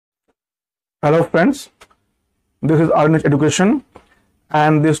Hello friends, this is RNH Education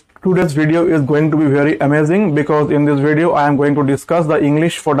and this today's video is going to be very amazing because in this video I am going to discuss the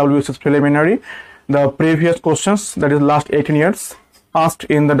English for WBCS preliminary, the previous questions, that is last 18 years asked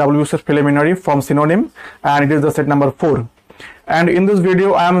in the WBCS preliminary from Synonym, and it is the set number 4. And in this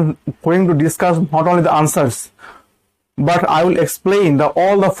video I am going to discuss not only the answers but I will explain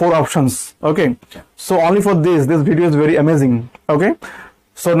all the 4 options. Okay, so only for this video is very amazing. Okay,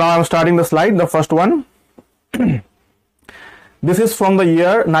 so now I'm starting the slide. The first one. This is from the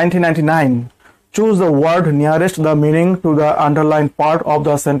year 1999. Choose the word nearest the meaning to the underlined part of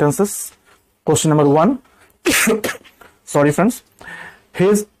the sentences. Question number 1. Sorry friends.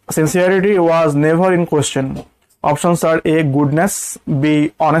 His sincerity was never in question. Options are A. Goodness,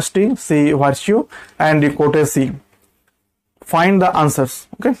 B. Honesty, C. Virtue, and D. Courtesy. Find the answers.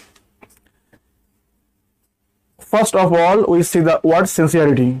 Okay. First of all, we see the word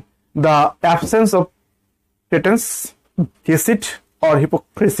sincerity. The absence of pretense, deceit, or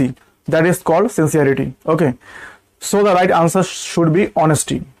hypocrisy. That is called sincerity. Okay. So the right answer should be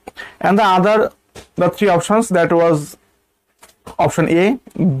honesty. And the 3 options, that was option A,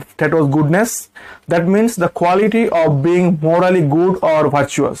 that was goodness. That means the quality of being morally good or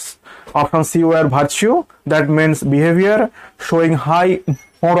virtuous. Option C were virtue. That means behavior showing high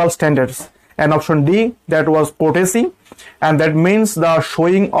moral standards. And option D, that was courtesy, and that means the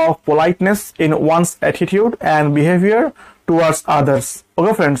showing of politeness in one's attitude and behavior towards others.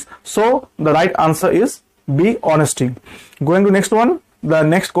 Okay friends, so the right answer is B, honesty. Going to next one, the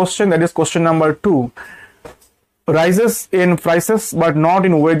next question, that is question number 2. Rises in prices but not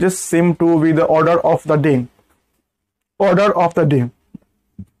in wages seem to be the order of the day. Order of the day.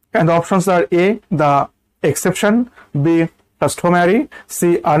 And the options are A, the exception, B, customary,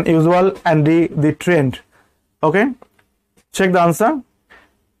 C, unusual, and D, the trend. Okay, check the answer.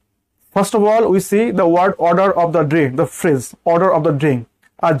 First of all, we see the word order of the day, the phrase order of the day,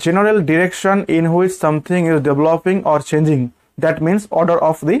 a general direction in which something is developing or changing. That means order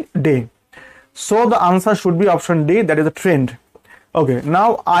of the day. So the answer should be option D, that is the trend. Okay,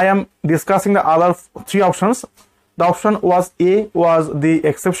 now I am discussing the other 3 options. The option was A, was the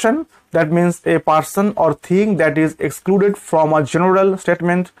exception. That means a person or thing that is excluded from a general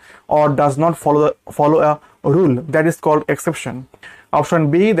statement or does not follow a rule. That is called exception.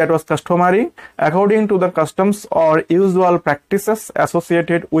 Option B, that was customary, according to the customs or usual practices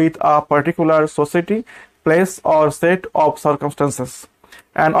associated with a particular society, place, or set of circumstances.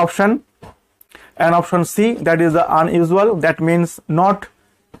 And option C, that is the unusual. That means not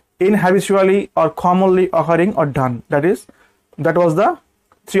inhabitually or commonly occurring or done. That was the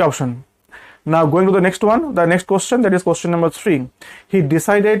 3 option. Now going to the next one, the next question, that is question number 3. He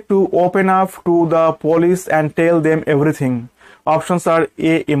decided to open up to the police and tell them everything. Options are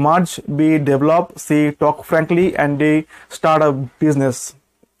A, emerge, B, develop, C, talk frankly, and D, start a business.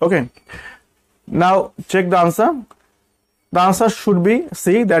 Okay, now check the answer. The answer should be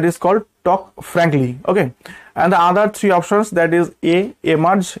C, that is called talk frankly. Okay, and the other 3 options, that is A,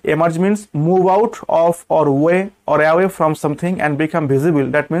 emerge. Emerge means move out of or away from something and become visible.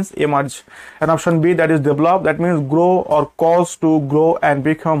 That means emerge. And option B, that is develop. That means grow or cause to grow and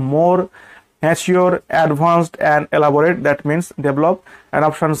become more mature, advanced, and elaborate. That means develop. And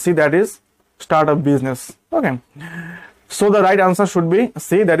option C, that is start a business. Okay, so the right answer should be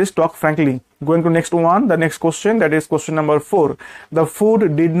C, that is talk frankly. Going to next one, the next question, that is question number 4. The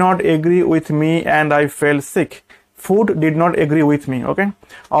food did not agree with me and I felt sick. Food did not agree with me. Okay,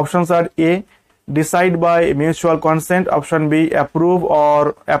 options are A, decide by mutual consent. Option B, approve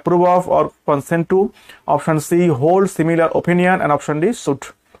of or consent to. Option C, hold similar opinion. And option D,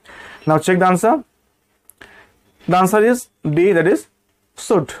 suit. Now check the answer. The answer is D, that is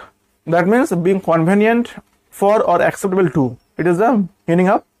suit. That means being convenient for or acceptable to. It is the meaning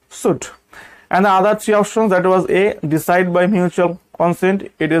of suit. And the other 3 options, that was A, decide by mutual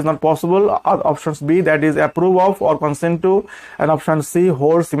consent. It is not possible. Options B, that is approve of or consent to. And option C,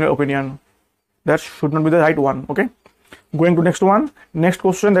 hold similar opinion. That should not be the right one. Okay, going to next one, next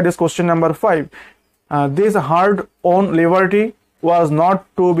question, that is question number 5. This hard-earned liberty was not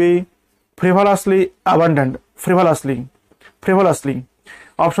to be frivolously abandoned. Frivolously.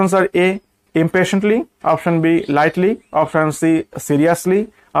 Options are A, impatiently. Option B, lightly. Option C, seriously.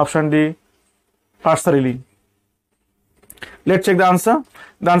 Option D, cursorily. Let's check the answer.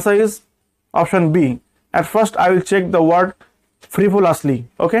 The answer is option B. At first I will check the word frivolously.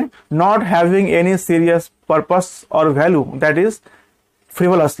 Okay, not having any serious purpose or value, that is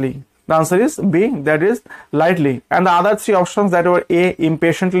frivolously. The answer is B, that is lightly. And the other 3 options, that were A,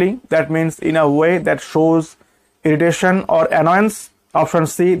 impatiently. That means in a way that shows irritation or annoyance. Option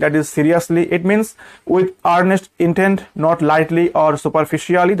C, that is seriously. It means with earnest intent, not lightly or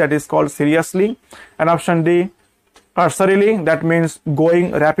superficially, that is called seriously. And option D, cursorily, that means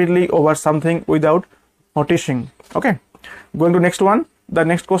going rapidly over something without noticing. Okay, going to next one. The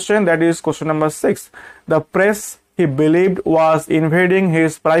next question, that is question number 6. The press he believed was invading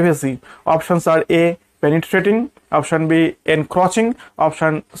his privacy. Options are A, penetrating, option B, encroaching,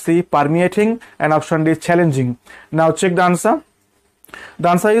 option C, permeating, and option D, challenging. Now check the answer. The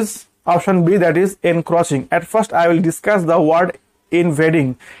answer is option B, that is encroaching. At first I will discuss the word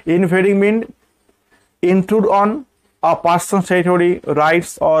invading. Invading means intrude on a person's territory,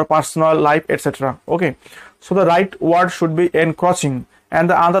 rights or personal life, etc. Okay, so the right word should be encroaching, and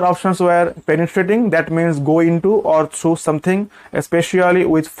the other options were penetrating, that means go into or through something, especially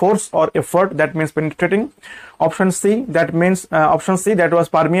with force or effort, that means penetrating. Option C, that means option C, that was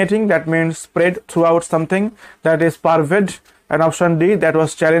permeating, that means spread throughout something, that is pervade. And option D, that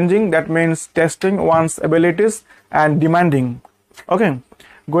was challenging, that means testing one's abilities and demanding. Okay,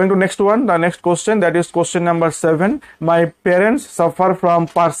 going to next one. The next question, that is question number 7. My parents suffer from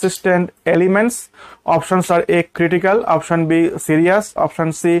persistent ailments. Options are A, critical, option B, serious,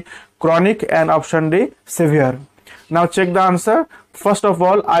 option C, chronic, and option D, severe. Now check the answer. First of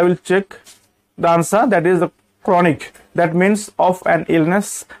all, I will check the answer, that is the chronic. That means of an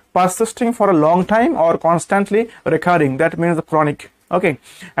illness persisting for a long time or constantly recurring, that means the chronic. Okay,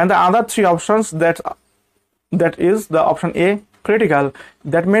 and the other three options, that is the option A, critical,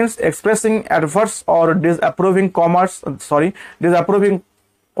 that means expressing adverse or disapproving comments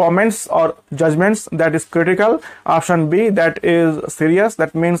or judgments, that is critical. Option B, that is serious,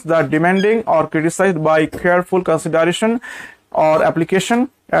 that means the demanding or criticized by careful consideration or application.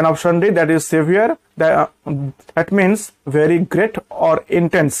 And option D, that is severe, that means very great or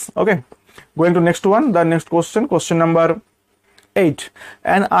intense. Okay, going to next one. The next question, question number 8.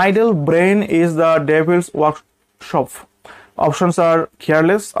 An idle brain is the devil's workshop. Options are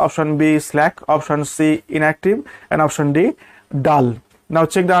careless, option B, slack, option C, inactive, and option D, dull. Now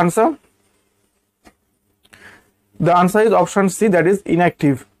check the answer. The answer is option C, that is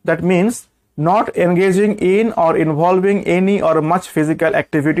inactive. That means not engaging in or involving any or much physical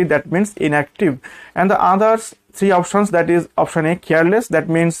activity, that means inactive. And the other three options, that is option A, careless, that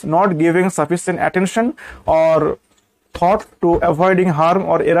means not giving sufficient attention or thought to avoiding harm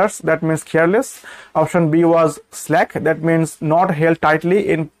or errors, that means careless. Option B was slack, that means not held tightly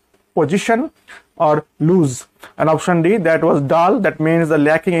in position or loose. And option D, that was dull, that means the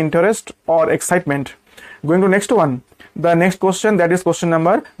lacking interest or excitement. Going to next one. The next question, that is question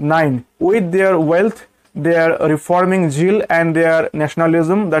number 9. With their wealth, their reforming zeal, and their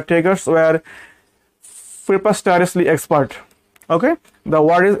nationalism, the takers were preposterously expert. Okay, the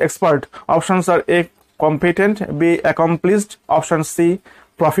word is expert. Options are A, competent, B, accomplished, option C,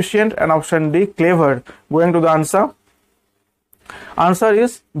 proficient, and option D, clever. Going to the answer. Answer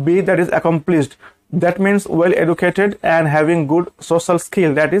is B, that is accomplished. That means well educated and having good social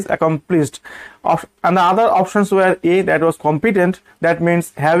skill, that is accomplished. And the other options were A, that was competent, that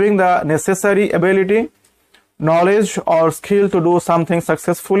means having the necessary ability, knowledge or skill to do something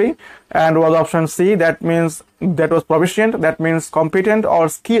successfully, and was option C, that means that was proficient, that means competent or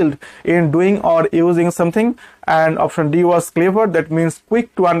skilled in doing or using something, and option D was clever, that means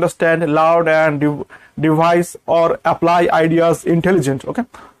quick to understand, loud, and devise or apply ideas, intelligent. Okay,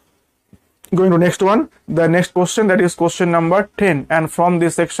 going to next one. The next question, that is question number 10, and from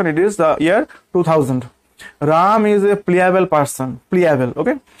this section it is the year 2000. Ram is a pliable person, pliable.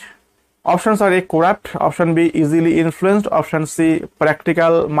 Okay, options are A, corrupt, option B, easily influenced, option C,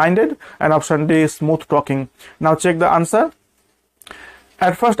 practical minded, and option D, smooth talking. Now check the answer.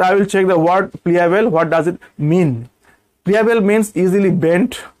 At first I will check the word pliable. What does it mean? Pliable means easily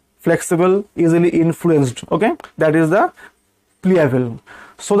bent, flexible, easily influenced. Okay, that is the pliable.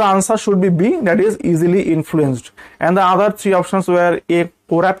 So the answer should be B, that is easily influenced. And the other three options were A,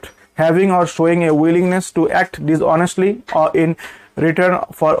 corrupt, having or showing a willingness to act dishonestly or in return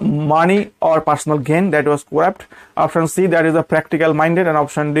for money or personal gain, that was corrupt. Option C, that is a practical minded, and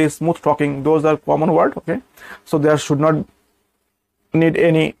option D, smooth talking. Those are common words. Okay, so there should not need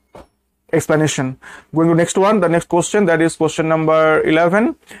any explanation. Going to next one. The next question, that is question number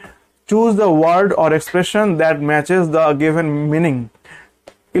 11. Choose the word or expression that matches the given meaning.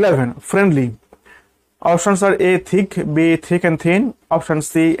 11. Friendly. Options are A, thick, B, thick and thin, option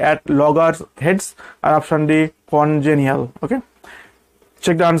C, at loggerheads, and option D, congenial. Okay,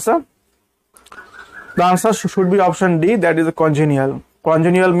 check the answer. The answer should be option D, that is congenial.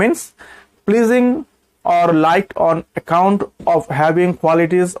 Congenial means pleasing or liked on account of having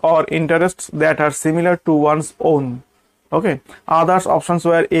qualities or interests that are similar to one's own. Okay. Others options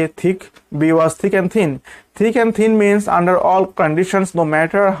were A, thick, B was thick and thin. Thick and thin means under all conditions, no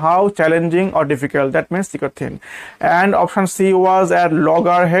matter how challenging or difficult, that means thick or thin. And option C was at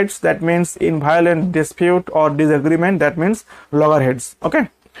loggerheads, that means in violent dispute or disagreement, that means loggerheads. Okay.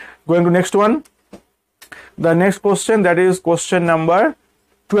 Going to next one. The next question, that is question number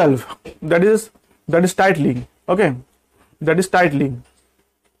 12. That is tightly. Okay. That is tightly.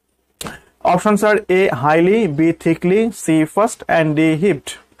 Options are A, highly, B, thickly, C, first, and D,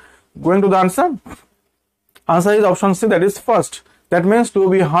 heaped. Going to the answer. Answer is option C, that is first. That means to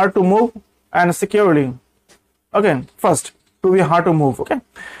be hard to move and securely. Okay, first, to be hard to move. Okay.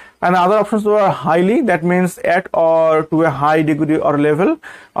 And the other options were highly, that means at or to a high degree or level.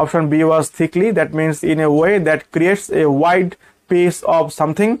 Option B was thickly, that means in a way that creates a wide piece of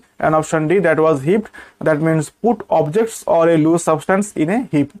something. And option D, that was heaped, that means put objects or a loose substance in a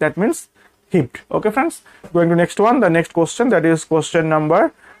heap, that means heaped. Okay friends, going to next one. The next question, that is question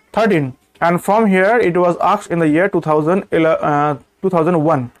number 13, and from here it was asked in the year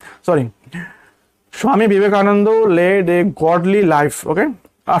 2001. Sorry, Swami Vivekananda led a godly life. Okay.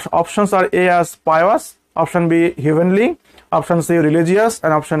 Options are A as pious, option B heavenly, option C religious,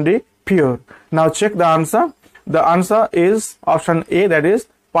 and option D pure. Now check the answer. The answer is option A, that is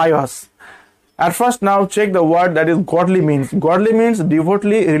pious. At first, now check the word that is godly means. Godly means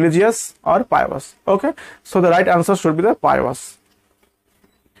devotedly religious or pious. Okay. So the right answer should be the pious.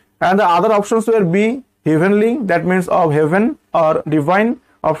 And the other options were B, heavenly, that means of heaven or divine.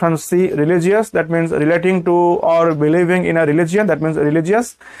 Option C, religious, that means relating to or believing in a religion, that means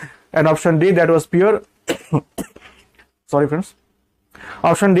religious. And option D, that was pure. Sorry friends.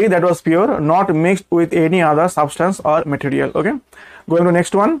 Option D, that was pure, not mixed with any other substance or material. Okay. Going to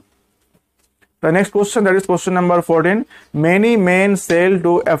next one. The next question, that is question number 14. Many men sail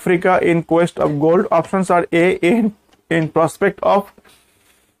to Africa in quest of gold. Options are A, in prospect of,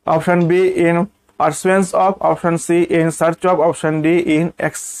 option B, in pursuance of, option C, in search of, option D, in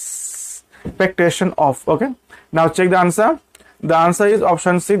expectation of. Okay. Now check the answer. The answer is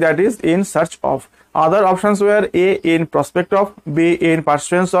option C, that is in search of. Other options were A, in prospect of, B, in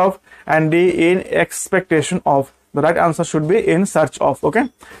pursuance of, and D, in expectation of. The right answer should be in search of. Okay.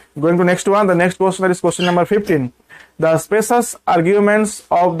 Going to next one. The next question, that is question number 15. The specious arguments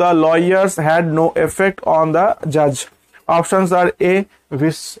of the lawyers had no effect on the judge. Options are A,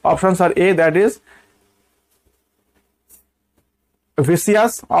 that is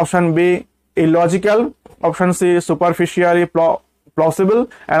vicious, option B, illogical, option C, superficially plausible,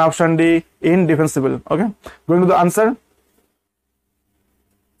 and option D, indefensible. Okay. Going to the answer.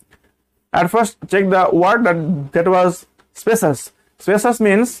 At first, check the word that was specious. Specious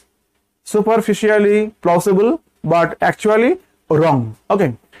means superficially plausible, but actually wrong.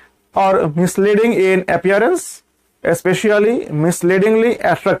 Okay. Or misleading in appearance, especially misleadingly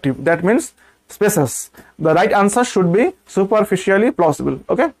attractive. That means specious. The right answer should be superficially plausible.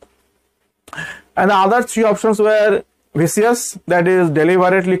 Okay. And the other three options were vicious, that is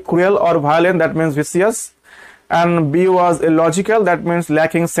deliberately cruel or violent, that means vicious. And B was illogical, that means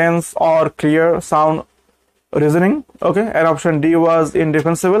lacking sense or clear sound reasoning. Okay. And option D was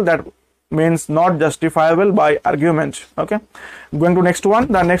indefensible, that means not justifiable by argument. Okay. Going to next one.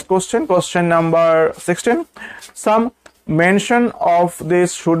 The next question, question number 16. Some mention of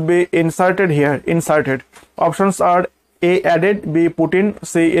this should be inserted here. Inserted. Options are A, added, B, put in,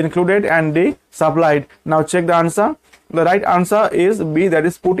 C, included, and D, supplied. Now check the answer. The right answer is B, that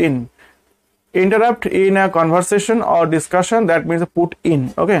is put in. Interrupt in a conversation or discussion, that means put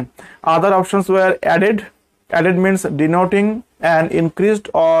in. Okay. Other options were added. Added means denoting an increased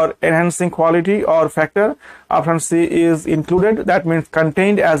or enhancing quality or factor. Option C is included, that means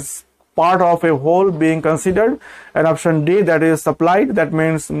contained as part of a whole being considered. And option D, that is supplied, that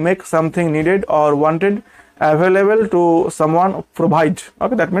means make something needed or wanted available to someone, provide.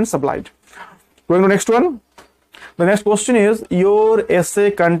 Okay, that means supplied. Going to next one. The next question is, your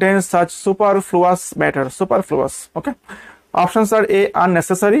essay contains such superfluous matter. Superfluous. Okay. Options are A,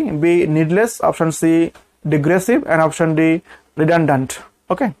 unnecessary, B, needless, option C, digressive, and option D, redundant.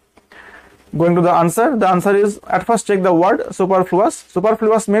 Okay. Going to the answer. The answer is, at first check the word superfluous.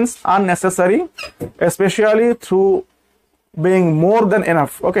 Superfluous means unnecessary, especially through being more than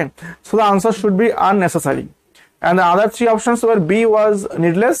enough. Okay. So the answer should be unnecessary. And the other three options were B was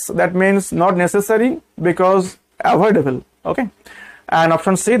needless, that means not necessary because avoidable. Okay. And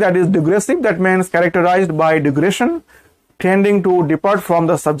option C, that is digressive, that means characterized by digression, tending to depart from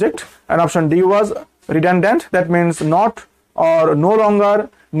the subject. And option D was redundant, that means not or no longer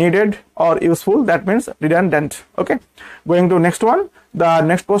needed or useful, that means redundant. Okay. Going to next one. The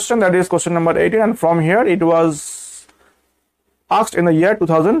next question, that is question number 18, and from here it was asked in the year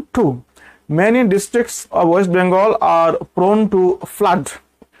 2002. Many districts of West Bengal are prone to flood.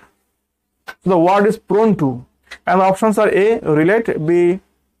 So the word is prone to. And the options are A, relate, B,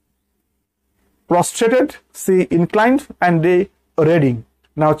 prostrated, C, inclined, and D, ready.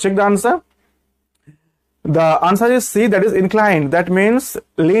 Now check the answer. The answer is C, that is inclined. That means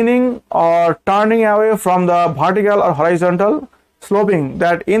leaning or turning away from the vertical or horizontal sloping.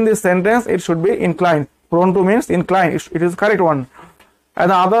 That in this sentence it should be inclined. Prone to means inclined. It is correct one.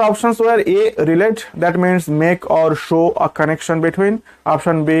 And the other options were A, relate. That means make or show a connection between.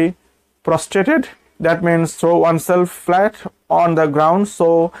 Option B, prostrated. That means throw oneself flat on the ground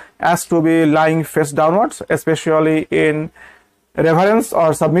so as to be lying face downwards, especially in reverence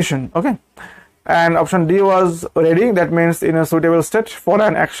or submission. Okay. And option D was ready. That means in a suitable state for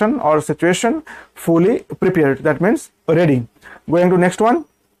an action or situation, fully prepared. That means ready. Going to next one.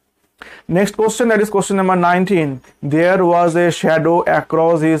 Next question, that is question number 19. There was a shadow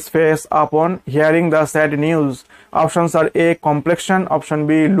across his face upon hearing the sad news. Options are A, complexion. Option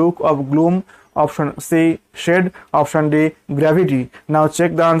B, look of gloom. Option C, shade. Option D, gravity. Now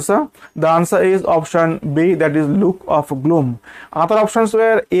check the answer. The answer is option B, that is look of gloom. Other options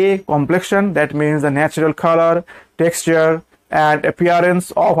were A, complexion. That means the natural color, texture, and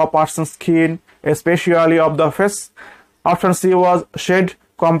appearance of a person's skin, especially of the face. Option C was shade,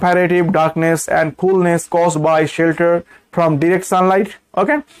 comparative darkness and coolness caused by shelter from direct sunlight.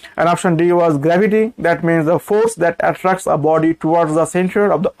 Okay. And option D was gravity. That means the force that attracts a body towards the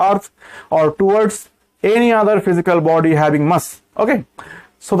center of the earth or towards any other physical body having mass. Okay.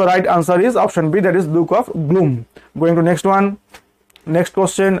 So the right answer is option B, that is look of gloom. Going to next one. Next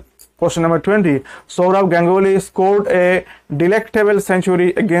question. Question number 20. Sourav Ganguly scored a delectable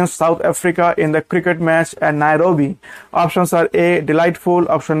century against South Africa in the cricket match at Nairobi. Options are A, delightful.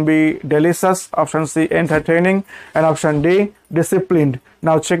 Option B, delicious. Option C, entertaining. And option D, disciplined.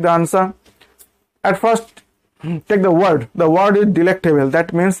 Now check the answer. At first, take the word. The word is delectable.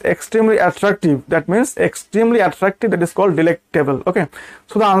 That means extremely attractive. That means extremely attractive. That is called delectable. Okay.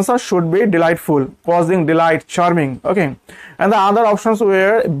 So the answer should be delightful, causing delight, charming. Okay. And the other options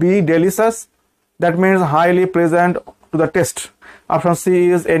were B, delicious. That means highly pleasant to the taste. Option C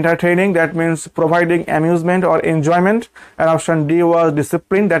is entertaining. That means providing amusement or enjoyment. And option D was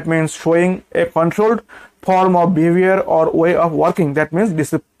disciplined. That means showing a controlled form of behavior or way of working. That means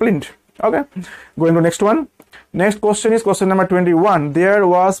disciplined. Okay. Going to next one. Next question is question number 21. There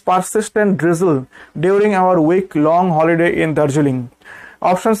was persistent drizzle during our week-long holiday in Darjeeling.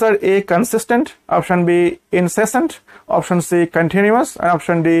 Options are A, consistent. Option B, incessant. Option C, continuous. And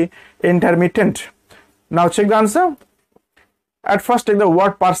option D, intermittent. Now check the answer. At first, take the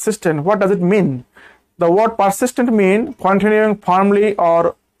word persistent. What does it mean? The word persistent means continuing firmly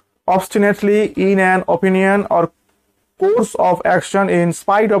or obstinately in an opinion or course of action in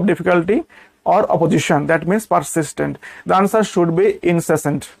spite of difficulty or opposition. That means persistent. The answer should be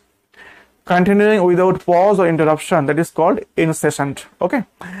incessant. Continuing without pause or interruption, that is called incessant. Okay.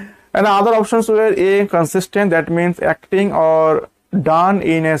 And the other options were A, consistent. That means acting or done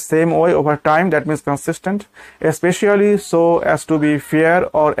in a same way over time. That means consistent, especially so as to be fair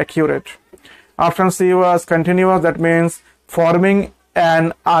or accurate. Option C was continuous. That means forming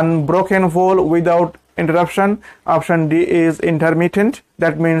an unbroken whole without interruption. Option D is intermittent.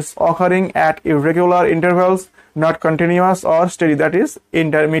 That means occurring at irregular intervals, not continuous or steady. That is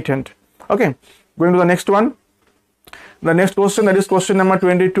intermittent. Okay. Going to the next one. The next question, that is question number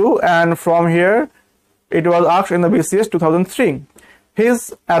 22, and from here it was asked in the BCS 2003.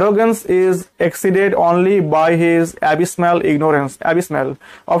 His arrogance is exceeded only by his abysmal ignorance. Abysmal.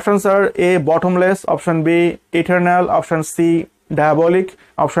 Options are A, bottomless. Option B, eternal. Option C, diabolic.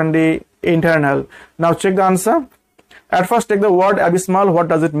 Option D, internal. Now check the answer. At first, take the word abysmal. What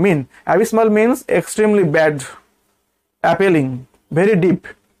does it mean? Abysmal means extremely bad, appalling, very deep.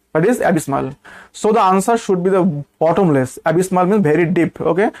 That is abysmal. So the answer should be the bottomless. Abysmal means very deep.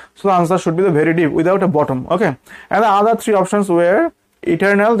 Okay. So the answer should be the very deep without a bottom. Okay. And the other three options were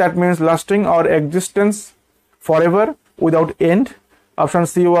eternal. That means lasting or existence forever without end. Option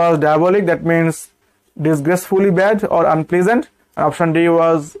C was diabolic. That means disgracefully bad or unpleasant. And option D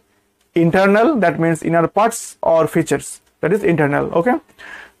was internal. That means inner parts or features. That is internal. Okay.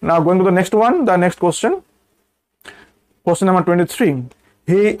 Now going to the next one. The next question. Question number 23.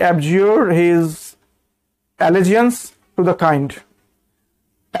 He abjured his allegiance to the kind.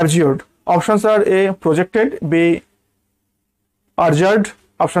 Abjured. Options are A, projected. B, urged.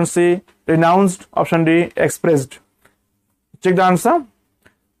 Option C, renounced. Option D, expressed. Check the answer.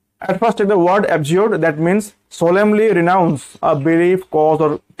 At first, take the word abjured, that means solemnly renounce a belief, cause,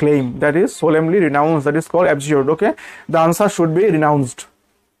 or claim. That is solemnly renounce, that is called abjured. Okay, the answer should be renounced.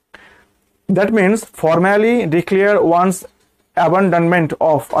 That means formally declare one's abandonment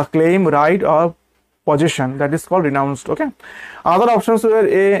of a claim, right, or position. That is called renounced. Okay, other options were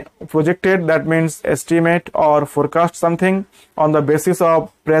A, projected, that means estimate or forecast something on the basis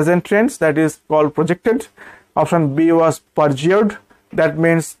of present trends, that is called projected. Option B was perjured, that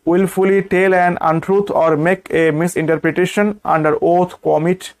means willfully tell an untruth or make a misinterpretation under oath,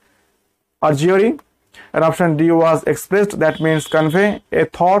 commit perjury. And option D was expressed, that means convey a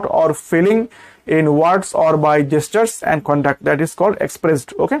thought or feeling in words or by gestures and conduct, that is called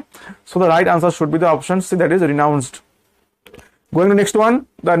expressed. Okay, so the right answer should be the option C, that is renounced. Going to next one,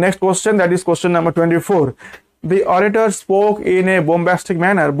 the next question, that is question number 24. The orator spoke in a bombastic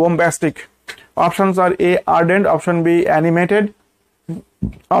manner. Bombastic. Options are A, ardent, option B, animated,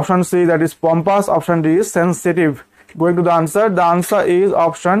 option C, that is pompous, option D is sensitive. Going to the answer is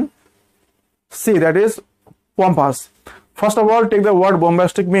option C, that is pompous. First of all, take the word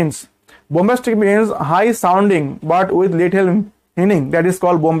bombastic means. Bombastic means high sounding but with little meaning, that is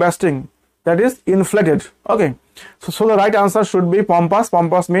called bombastic, that is inflated. Okay, so the right answer should be pompous.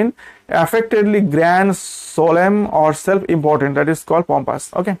 Pompous means affectedly grand, solemn, or self-important, that is called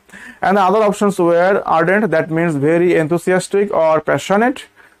pompous. Okay, and the other options were ardent, that means very enthusiastic or passionate.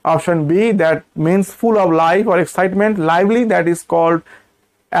 Option B, that means full of life or excitement, lively, that is called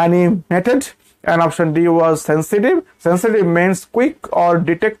animated. And option D was sensitive. Sensitive means quick or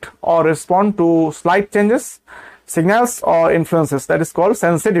detect or respond to slight changes, signals, or influences, that is called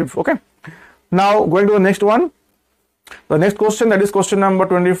sensitive. Okay, now going to the next one, the next question, that is question number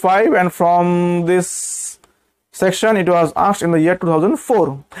 25, and from this section it was asked in the year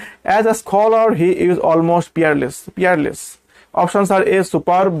 2004. As a scholar he is almost peerless. Peerless. Options are A,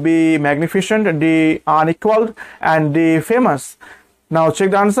 superb, B, magnificent, D, unequaled, and D, famous. Now check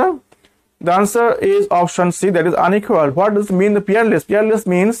the answer. The answer is option C, that is unequaled. What does it mean, the peerless? Peerless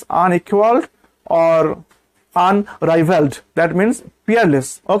means unequaled or unrivaled, that means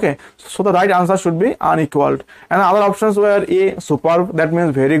peerless. Okay, so the right answer should be unequaled. And other options were A, superb, that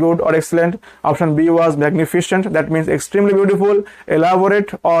means very good or excellent. Option B was magnificent, that means extremely beautiful,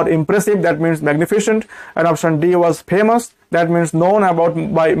 elaborate, or impressive, that means magnificent. And option D was famous, that means known about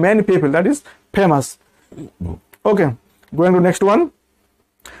by many people, that is famous. Okay, going to next one.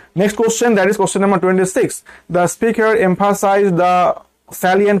 Next question, that is question number 26. The speaker emphasized the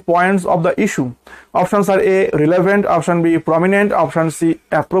salient points of the issue. Options are A, relevant, option B, prominent, option C,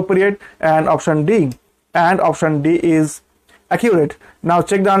 appropriate, and option D is accurate. Now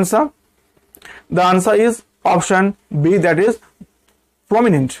check the answer. The answer is option B, that is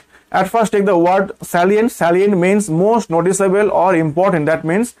prominent. At first, take the word salient. Salient means most noticeable or important, that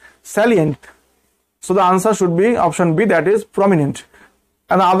means salient. So the answer should be option B, that is prominent.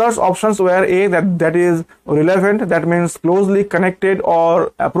 And the other options were A, that is relevant, that means closely connected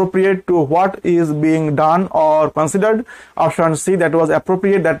or appropriate to what is being done or considered. Option C, that was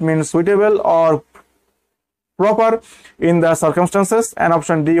appropriate, that means suitable or proper in the circumstances. And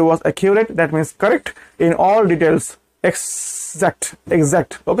option D was accurate, that means correct in all details, exact.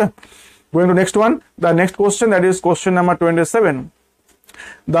 Okay, going to next one, the next question, that is question number 27.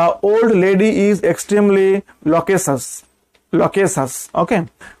 The old lady is extremely loquacious. Okay,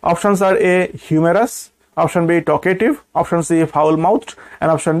 options are A, humorous, option B, talkative, option C, foul-mouthed, and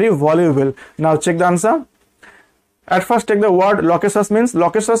option D, voluble. Now check the answer. At first, take the word loquacious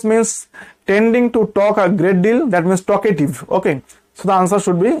means tending to talk a great deal, that means talkative. Okay, so the answer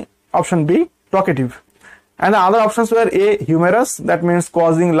should be option B, talkative. And the other options were A, humorous, that means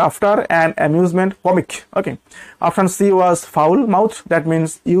causing laughter and amusement, comic. Okay, option C was foul-mouthed, that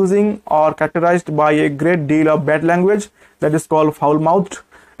means using or characterized by a great deal of bad language, that is called foul-mouthed.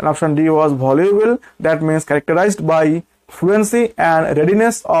 And option D was voluble, that means characterized by fluency and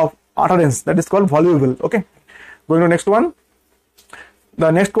readiness of utterance, that is called voluble. Okay, going to next one. The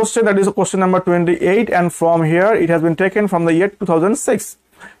next question, that is question number 28, and from here it has been taken from the year 2006.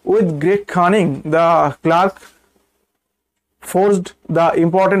 With great cunning, the clerk forged the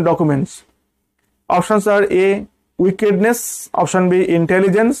important documents. Options are A, wickedness, option B,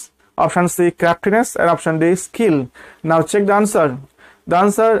 intelligence, option C, craftiness, and option D, skill. Now check the answer. The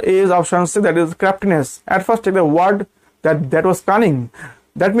answer is option C, that is craftiness. At first, take the word that was cunning.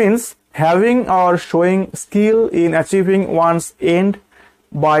 That means having or showing skill in achieving one's end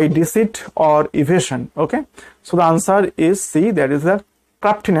by deceit or evasion. Okay, so the answer is C, that is the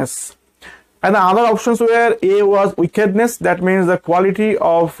craftiness. And the other options were A was wickedness, that means the quality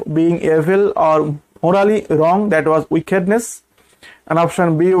of being evil or morally wrong, that was wickedness. And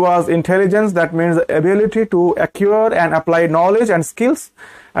option B was intelligence, that means the ability to acquire and apply knowledge and skills.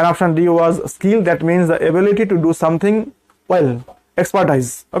 And option D was skill, that means the ability to do something well,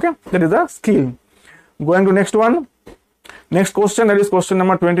 expertise. Okay, that is the skill. Going to next one. Next question, that is question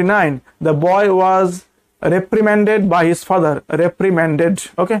number 29. The boy was reprimanded by his father. Reprimanded.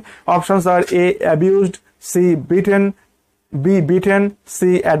 Okay, options are A, abused, C, beaten, B, beaten,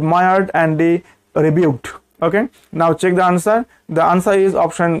 C, admired, and D, rebuked. Okay, now check the answer. The answer is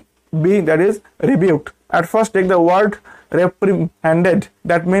option B, that is rebuked. At first, take the word reprimanded,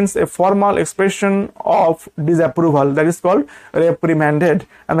 that means a formal expression of disapproval, that is called reprimanded,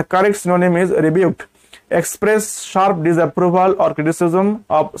 and the correct synonym is rebuked. Express sharp disapproval or criticism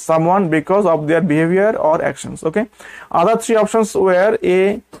of someone because of their behavior or actions. Okay, other three options were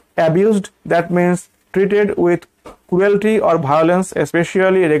A, abused, that means treated with cruelty or violence,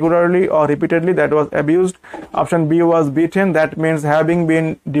 especially regularly or repeatedly, that was abused. Option B was beaten, that means having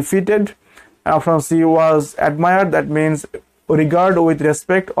been defeated. Option C was admired, that means regard with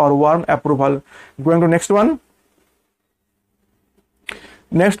respect or warm approval. Going to next one.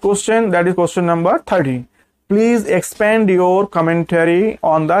 Next question, that is question number 30. Please expand your commentary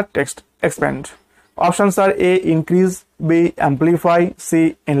on the text. Expand. Options are A, increase, B, amplify,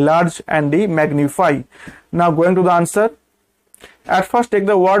 C, enlarge, and D, magnify. Now going to the answer. At first, take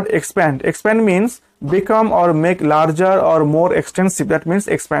the word expand. Expand means become or make larger or more extensive, that means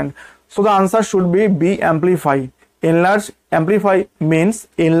expand. So the answer should be B, amplify. Enlarge, amplify means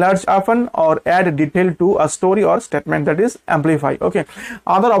enlarge often or add detail to a story or statement, that is amplify. Okay,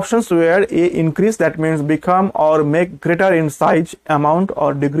 other options were A, increase, that means become or make greater in size, amount,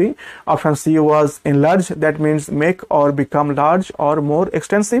 or degree. Option C was enlarge, that means make or become large or more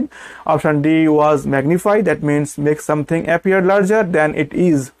extensive. Option D was magnify, that means make something appear larger than it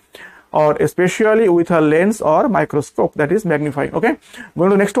is, or especially with a lens or microscope, that is magnify. Okay, going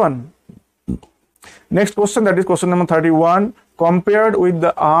to next one. Next question, that is question number 31. Compared with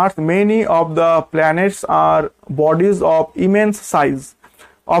the Earth, many of the planets are bodies of immense size.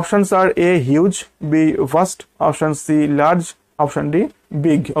 Options are A, huge, B, vast, option C, large, option D,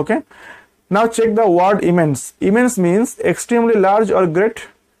 big. Okay, now check the word immense. Immense means extremely large or great,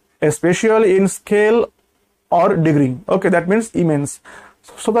 especially in scale or degree. Okay, that means immense.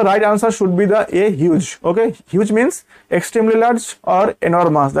 So the right answer should be the A, huge. Okay, huge means extremely large or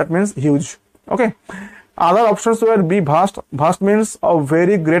enormous, that means huge. Okay, other options were B, vast. Vast means of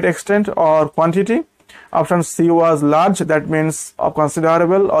very great extent or quantity. Option C was large, that means of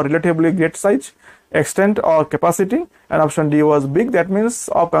considerable or relatively great size, extent, or capacity. And option D was big, that means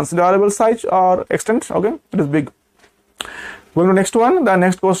of considerable size or extent. Okay, it is big. Going to next one. The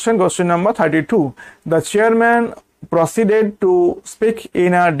next question, question number 32. The chairman proceeded to speak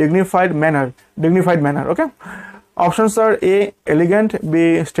in a dignified manner. Okay, options are A, elegant,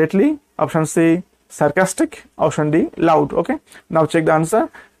 B, stately, option C, sarcastic, option D, loud. Okay, now check the answer.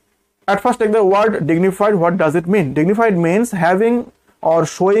 At first, take the word dignified. What does it mean? Dignified means having or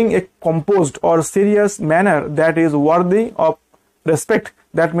showing a composed or serious manner that is worthy of respect,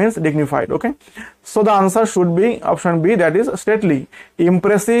 that means dignified. Okay, so the answer should be option B, that is stately,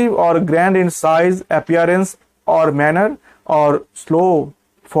 impressive or grand in size, appearance, or manner, or slow,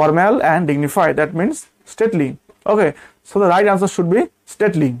 formal, and dignified, that means stately. Okay, so the right answer should be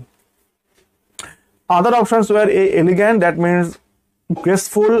stately. Other options were A, elegant, that means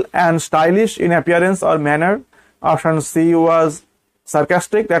graceful and stylish in appearance or manner. Option C was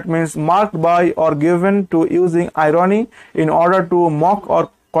sarcastic, that means marked by or given to using irony in order to mock or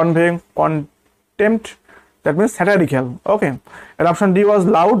convey contempt, that means satirical. Okay, and option D was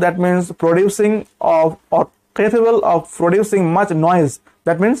loud, that means producing of or capable of producing much noise,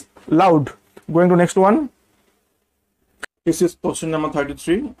 that means loud. Going to next one. This is question number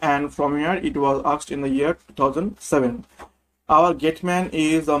 33, and from here it was asked in the year 2007. Our gateman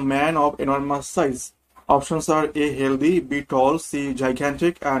is a man of enormous size. Options are A, healthy, B, tall, C,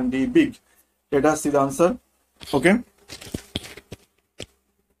 gigantic, and D, big. Let us see the answer. Okay.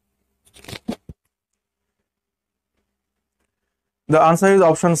 The answer is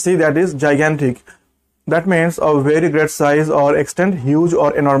option C, that is gigantic. That means of very great size or extent, huge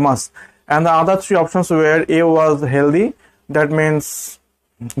or enormous. And the other three options were A was healthy, that means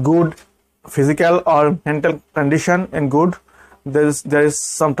good physical or mental condition and good. There is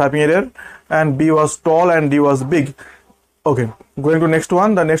some typing error. And B was tall and D was big. Okay, going to next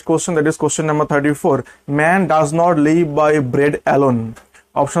one. The next question, that is question number 34. Man does not live by bread alone.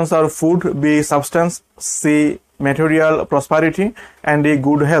 Options are food, B, substance, C, material prosperity, and D,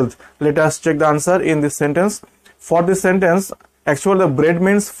 good health. Let us check the answer in this sentence. For this sentence, actually the bread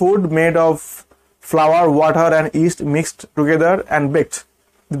means food made of flour, water and yeast mixed together and baked.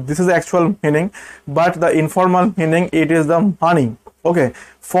 This is the actual meaning, but the informal meaning, it is the honey. Okay,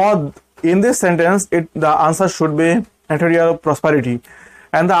 for in this sentence, the answer should be material prosperity.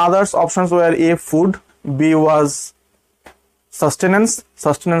 And the others options were A, food, B was sustenance.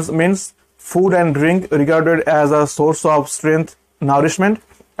 Sustenance means food and drink regarded as a source of strength, nourishment,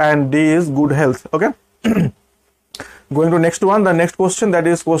 and D is good health. Okay. Going to next one, the next question, that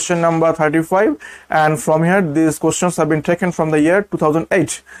is question number 35, and from here these questions have been taken from the year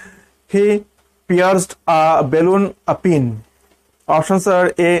 2008. He pierced a balloon, a pin. Options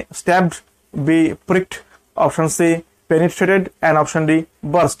are A, stabbed, B, pricked, option C, penetrated, and option D,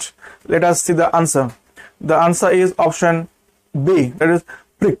 burst. Let us see the answer. The answer is option B, that is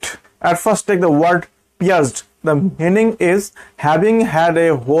pricked. At first take the word pierced. The meaning is having had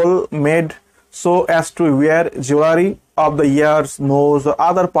a hole made so as to wear jewelry of the ears, nose, or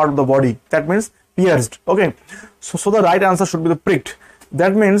other part of the body. That means pierced. Okay, so the right answer should be the pricked.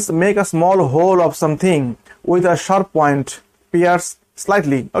 That means make a small hole of something with a sharp point, pierce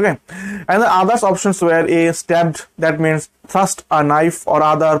slightly. Okay, and the other options were A, stabbed. That means thrust a knife or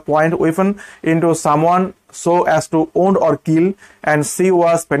other point weapon into someone so as to wound or kill, and C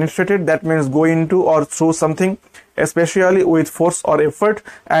was penetrated. That means go into or through something, especially with force or effort,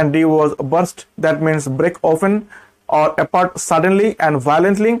 and D was burst. That means break open or apart suddenly and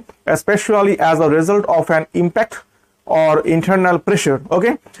violently, especially as a result of an impact or internal pressure.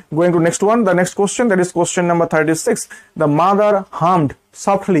 Okay, going to next one, the next question, that is question number 36. The mother hummed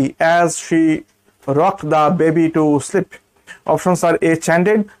softly as she rocked the baby to sleep. Options are A,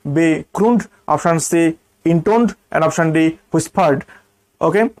 chanted, B, crooned, option C, intoned, and option D, whispered.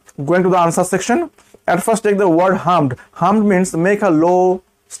 Okay, going to the answer section. At first take the word hummed. Hummed means make a low,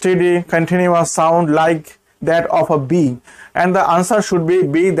 steady, continuous sound like that of a bee, and the answer should be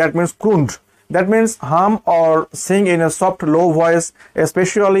B, that means crooned. That means hum or sing in a soft, low voice,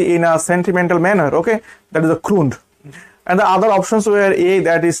 especially in a sentimental manner. Okay, that is a crooned. And the other options were A,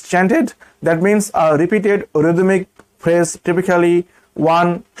 that is chanted. That means a repeated rhythmic phrase, typically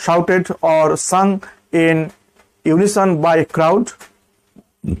one shouted or sung in unison by a crowd.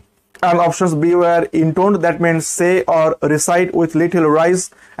 And options B were intoned. That means say or recite with little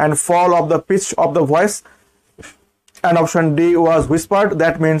rise and fall of the pitch of the voice. And option D was whispered.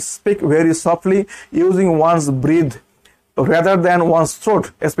 That means speak very softly using one's breath rather than one's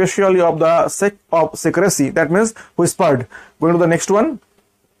throat, especially of the sake of secrecy. That means whispered. Going to the next one.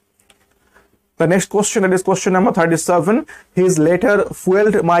 The next question, that is question number 37. His letter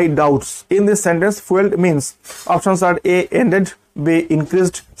fueled my doubts. In this sentence, fueled means options are A, ended, B,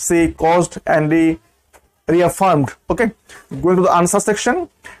 increased, C, caused, and D, reaffirmed. Okay, going to the answer section.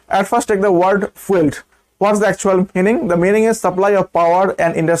 At first take the word fueled. What's the actual meaning? The meaning is supply of power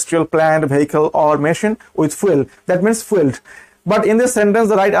an industrial plant, vehicle, or machine with fuel. That means fueled. But in this sentence,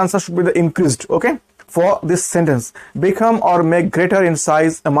 the right answer should be the increased. Okay, for this sentence, become or make greater in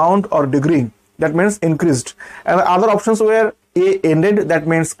size, amount, or degree. That means increased. And the other options were A, ended. That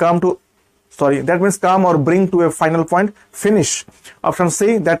means come or bring to a final point, finish. Option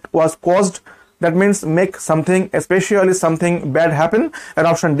C, that was caused. That means make something, especially something bad, happen. And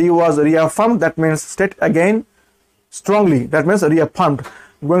option D was reaffirmed. That means state again strongly. That means reaffirmed.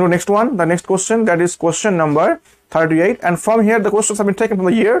 Going to next one, the next question, that is question number 38. And from here, the questions have been taken from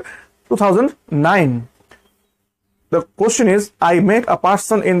the year 2009. The question is, I met a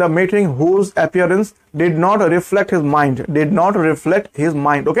person in the meeting whose appearance did not reflect his mind. Did not reflect his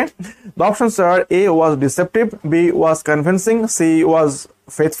mind. Okay. The options are A was deceptive, B was convincing, C was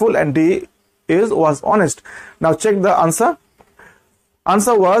faithful, and D was honest. Now check the answer.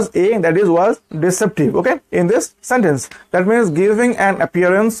 Answer was A, that is was deceptive. Okay, in this sentence, that means giving an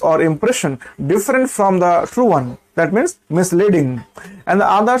appearance or impression different from the true one. That means misleading. And the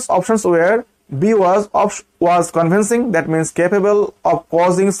others options were B was convincing. That means capable of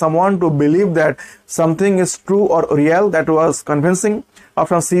causing someone to believe that something is true or real. That was convincing.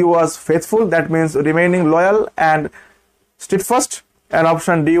 Option C was faithful. That means remaining loyal and steadfast. And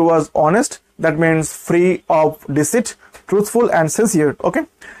option D was honest. That means free of deceit, truthful and sincere. Okay,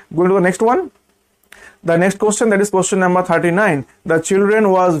 going to the next one. The next question, that is question number 39. The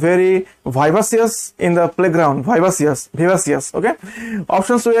children was very vivacious in the playground. Vivacious. Okay.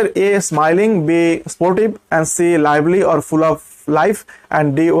 Options were A, smiling, B, sportive, and C, lively or full of life,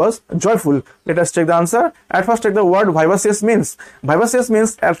 and D was joyful. Let us check the answer. At first, take the word vivacious means. Vivacious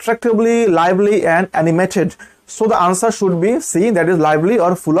means attractively, lively, and animated. So the answer should be C, that is lively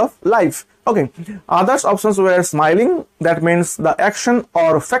or full of life. Okay, others options were smiling. That means the action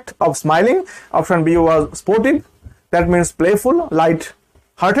or fact of smiling. Option B was sportive. That means playful, light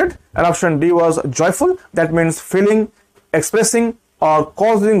hearted, and option D was joyful, that means feeling, expressing, or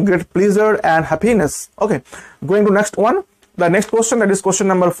causing great pleasure and happiness. Okay, going to next one. The next question, that is question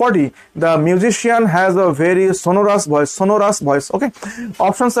number 40. The musician has a very sonorous voice. Okay,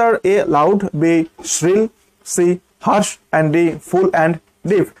 options are A, loud, B, shrill, C, harsh, and D, full and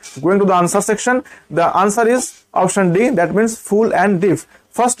deep. Going to the answer section, the answer is option D, that means full and deep.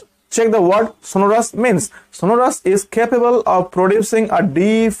 First, check the word sonorous means. Sonorous is capable of producing a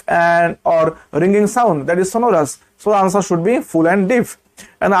deep and or ringing sound, that is sonorous. So the answer should be full and deep.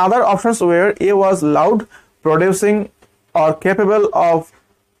 And the other options were A was loud, producing or capable of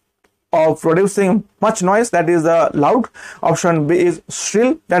producing much noise, that is loud. Option B is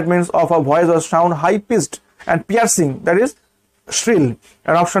shrill, that means of a voice or sound high pitched and piercing, that is shrill.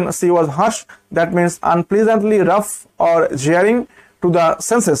 And option C was harsh, that means unpleasantly rough or jarring to the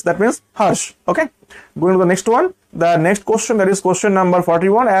senses, that means harsh. Okay, going to the next one. The next question, that is question number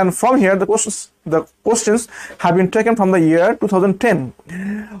 41, and from here the questions have been taken from the year 2010.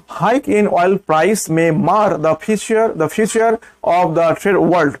 Hike in oil price may mar the future of the trade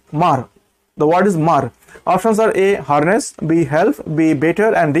world. Mar, the word is mar. Options are A, harness, B, help, B,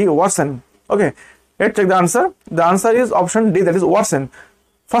 better, and D, worsen. Okay, let's check the answer. The answer is option D, that is worsen.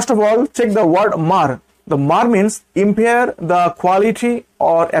 First of all, check the word mar. The mar means impair the quality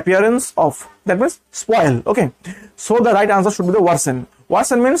or appearance of, that means spoil. Okay, so the right answer should be the worsen.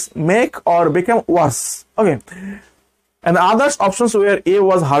 Worsen means make or become worse. Okay, and the other options were A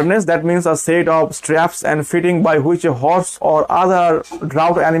was harness, that means a set of straps and fitting by which a horse or other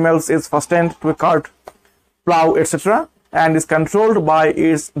draught animals is fastened to a cart, plow, etc., and is controlled by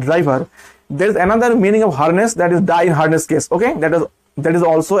its driver. There is another meaning of harness, that is die in harness case. Okay, that is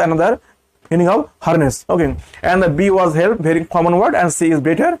also another meaning of harness. Okay, and the B was help, very common word, and C is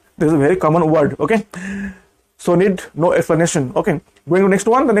better, this is a very common word. Okay, so need no explanation. Okay, going to next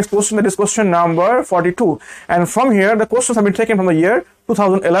one. The next question, that is question number 42, and from here the questions have been taken from the year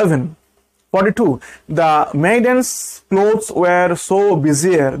 2011. 42. The maiden's clothes were so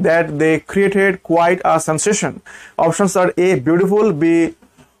bizarre that they created quite a sensation. Options are A, beautiful, B,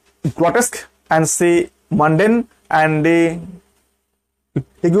 grotesque, and C, mundane, and D,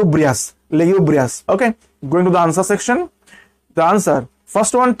 lugubrious. Okay, going to the answer section. The answer,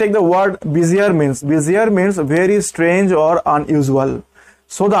 first one, take the word bizarre means. Bizarre means very strange or unusual.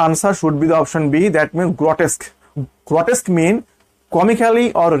 So the answer should be the option B, that means grotesque. Grotesque mean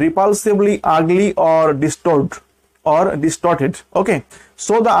comically or repulsively ugly or distorted. Okay,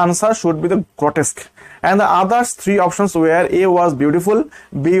 so the answer should be the grotesque. And the other three options were A was beautiful,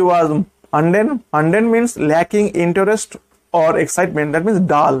 B was mundane. Mundane means lacking interest or excitement, that means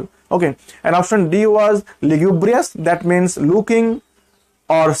dull. Okay, and option D was lugubrious, that means looking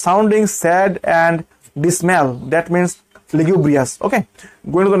or sounding sad and dismal, that means lugubrious. Okay,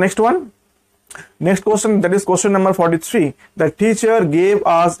 going to the next one. Next question, that is question number 43. The teacher gave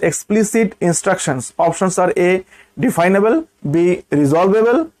us explicit instructions. Options are A, definable, B,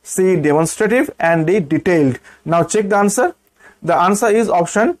 resolvable, C, demonstrative, and D, detailed. Now check the answer. The answer is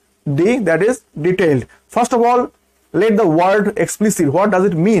option D, that is detailed. First of all, let the word explicit, what does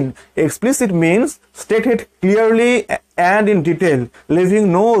it mean? Explicit means stated clearly and in detail,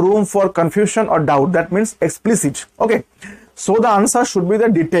 leaving no room for confusion or doubt. That means explicit. Okay, so the answer should be the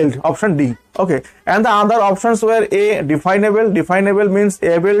detailed, option D. Okay, and the other options were A, definable. Definable means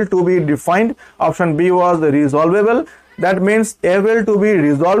able to be defined. Option B was resolvable, that means able to be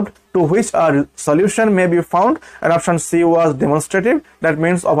resolved, to which a solution may be found. And option C was demonstrative, that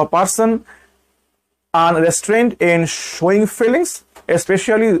means of a person unrestrained in showing feelings,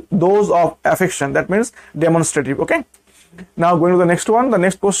 especially those of affection, that means demonstrative. Okay, now going to the next one. The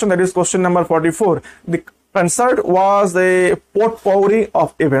next question, that is question number 44. The concert was a potpourri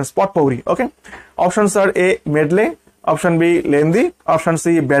of events. Potpourri. Okay, options are A, medley, option B, lengthy, option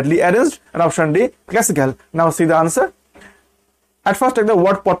C, badly arranged, and option D, classical. Now see the answer. At first, take the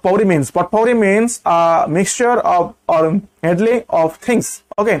word potpourri means. Potpourri means a mixture of or medley of things.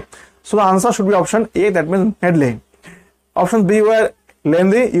 Okay, so the answer should be option A, that means medley. Option B were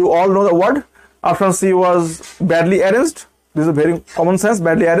lengthy, you all know the word. Option C was badly arranged, this is a very common sense,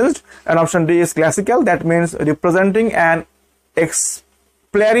 badly arranged. And option D is classical, that means representing an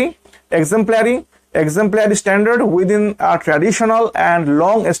exemplary standard within a traditional and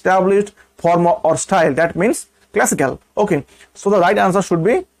long established form or style, that means classical. Okay, so the right answer should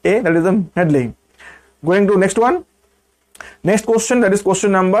be A, that is a medley. Going to next one. Next question, that is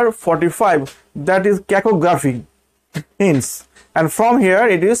question number 45, that is cacography means, and from here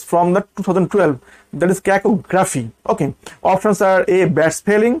it is from the 2012, that is cacography. Okay, options are A, bad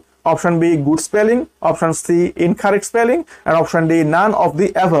spelling, option B, good spelling, option C, incorrect spelling, and option D, none of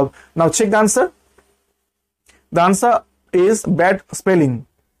the above. Now check the answer. The answer is bad spelling.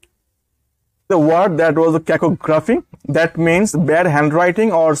 The word that was cacography, that means bad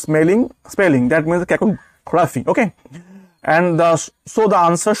handwriting or spelling. That means cacography. Okay, and so the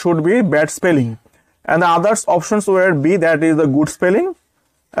answer should be bad spelling. And the other options were B, that is the good spelling,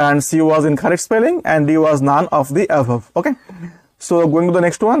 and C was incorrect spelling, and D was none of the above. Okay, so going to the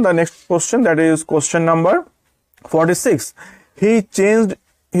next one, the next question, that is question number 46. He changed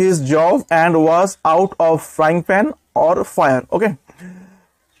his job and was out of frying pan or fire. Okay,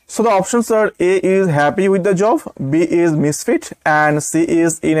 so the options are A is happy with the job, B is misfit, and C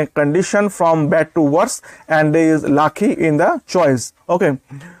is in a condition from bad to worse, and D is lucky in the choice. Okay,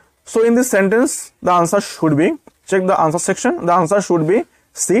 so in this sentence, the answer should be, check the answer section, the answer should be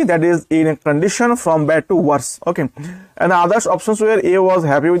C, that is in a condition from bad to worse. Okay, and the other options were A was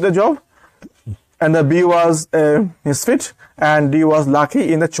happy with the job, and the B was misfit, and D was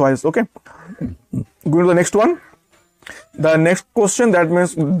lucky in the choice. Okay, going to the next one. The next question,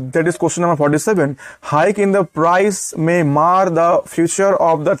 that is question number 47. Hike in the price may mar the future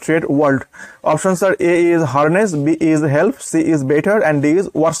of the trade world. Options are A is harness, B is help, C is better, and D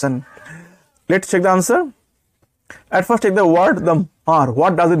is worsen. Let's check the answer. At first, take the word the mar.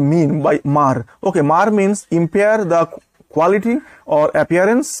 What does it mean by mar? Okay, mar means impair the quality or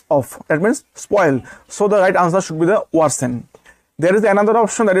appearance of, that means spoil. So the right answer should be the worsen. There is another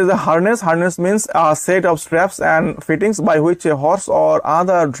option, that is a harness. Harness means a set of straps and fittings by which a horse or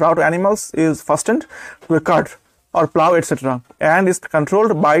other draught animals is fastened to a cart or plow, etc., and is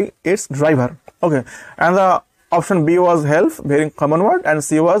controlled by its driver. Okay, and the option B was help, very common word, and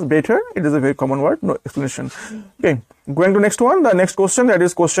C was better. It is a very common word, no explanation. Okay, going to next one, the next question, that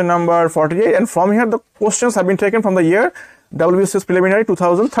is question number 48, and from here the questions have been taken from the year WBCS preliminary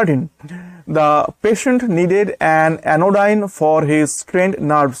 2013. The patient needed an anodyne for his strained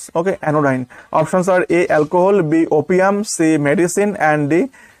nerves. Okay, anodyne. Options are A, alcohol, B, opium, C, medicine, and D,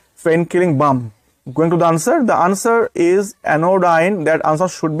 pain-killing balm. Going to the answer is anodyne. That answer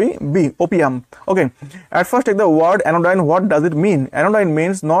should be B, opium. Okay, at first take the word anodyne. What does it mean? Anodyne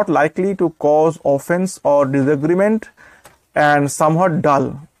means not likely to cause offense or disagreement and somewhat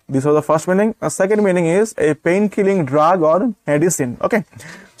dull. This was the first meaning. The second meaning is a pain-killing drug or medicine. Okay,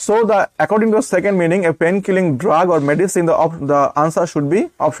 so according to the second meaning, a pain-killing drug or medicine, the answer should be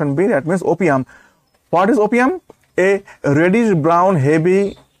option B, that means opium. What is opium? A reddish brown,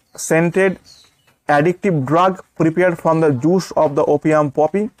 heavy, scented, addictive drug prepared from the juice of the opium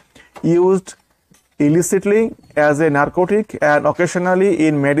poppy, used illicitly as a narcotic and occasionally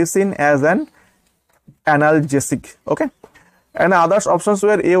in medicine as an analgesic. Okay, and the other options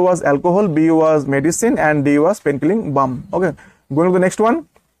were A was alcohol, B was medicine, and D was pain-killing balm. Okay, going to the next one.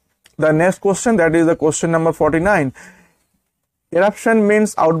 The next question, that is the question number 49. Eruption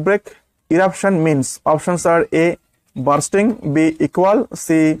means outbreak. Eruption means, options are A, bursting, B, equal,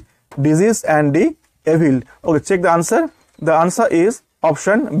 C, disease, and D, evil. Okay, check the answer. The answer is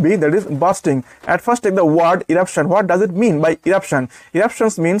option B, that is bursting. At first take the word eruption. What does it mean by eruption?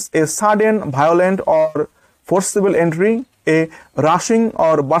 Eruptions means a sudden, violent, or forcible entry, a rushing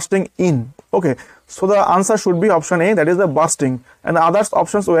or bursting in. Okay, so the answer should be option A, that is the bursting. And the other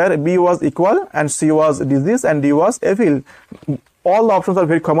options were B was equal, and C was disease, and D was evil. All the options are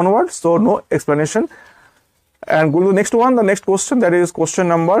very common words, so no explanation. And going to the next one, the next question, that is question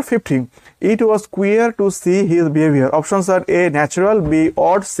number 50. It was queer to see his behavior. Options are A, natural, B,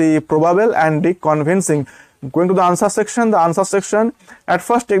 odd, C, probable, and D, convincing. Going to the answer section, at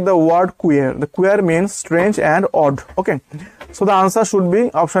first take the word queer. The queer means strange and odd. Okay, so the answer should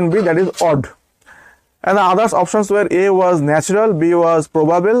be option B, that is odd. And the other options were A was natural, B was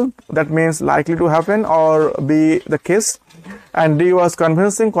probable, that means likely to happen, or B, the case, and D was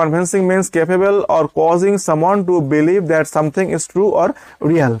convincing. Convincing means capable or causing someone to believe that something is true or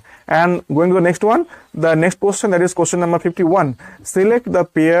real. And going to the next one, the next question, that is question number 51. Select the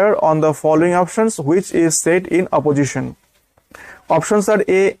pair on the following options which is set in opposition. Options are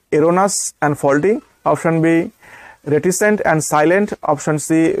A, erroneous and faulty. Option B, reticent and silent. Option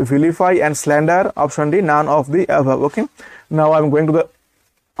C, vilify and slander. Option D, none of the above. Okay, now I'm going to the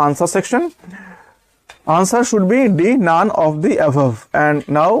answer section. Answer should be D, none of the above. And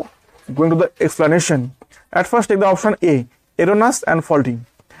now going to the explanation. At first take the option A, erroneous and faulty.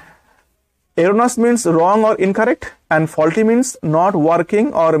 Erroneous means wrong or incorrect, and faulty means not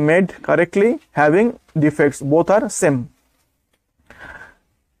working or made correctly, having defects. Both are same.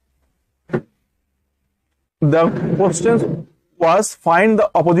 The question was find the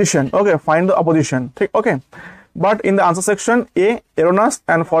opposition. Okay, find the opposition. Okay, But in the answer section, A, erroneous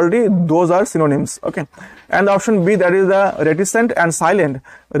and faulty, those are synonyms. Okay. And option B, that is the reticent and silent.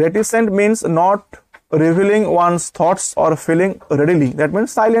 Reticent means not revealing one's thoughts or feeling readily. That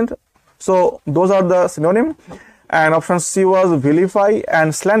means silent. So those are the synonym. And option C was vilify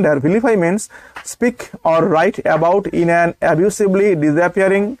and slander. Vilify means speak or write about in an abusively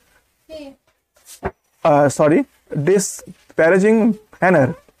disparaging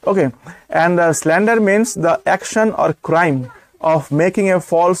manner. Okay. And slander means the action or crime of making a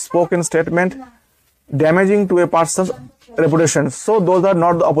false spoken statement damaging to a person's reputation. So those are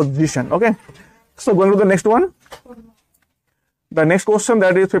not the opposition. Okay. So going to the next one. The next question,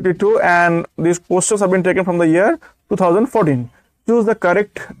 that is 52, and these questions have been taken from the year 2014. Choose the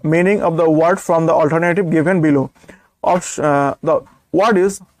correct meaning of the word from the alternative given below. The word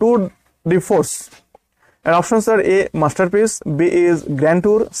is tour de force. And options are A, masterpiece, B is grand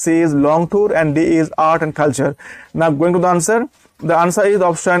tour, C is long tour, and D is art and culture. Now going to the answer. The answer is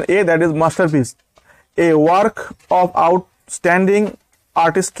option A, that is masterpiece. A work of outstanding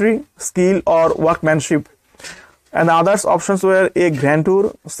artistry, skill or workmanship. And the others options were A, grand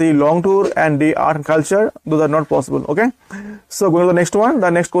tour, C, long tour, and D, art and culture. Those are not possible. Okay. So going to the next one, the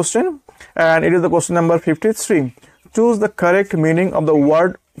next question, and it is the question number 53. Choose the correct meaning of the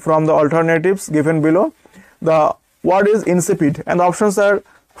word from the alternatives given below. The word is insipid, and the options are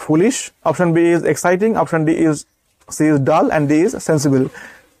foolish. Option B is exciting. Option D is C is dull, and D is sensible.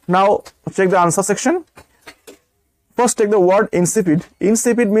 Now check the answer section. First, take the word insipid.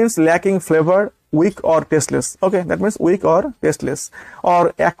 Insipid means lacking flavor, weak or tasteless. Okay, that means weak or tasteless,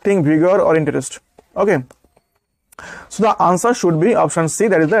 or acting vigor or interest. Okay, so the answer should be option C,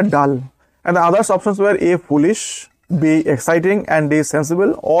 that is the dull. And the other options were A, foolish, B, exciting, and D,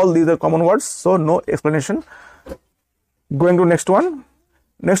 sensible. All these are common words, so no explanation. Going to next one.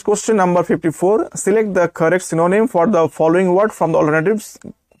 Next question number 54. Select the correct synonym for the following word from the alternatives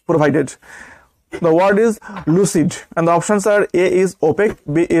provided. The word is lucid, and the options are A is opaque,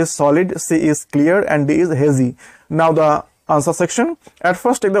 B is solid, C is clear, and D is hazy. Now the answer section. At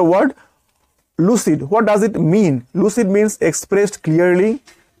first, take the word lucid. What does it mean? Lucid means expressed clearly,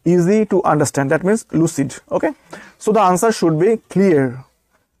 easy to understand. That means lucid. Okay. So the answer should be clear.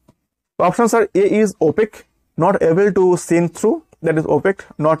 The options are A is opaque, not able to see through. That is opaque.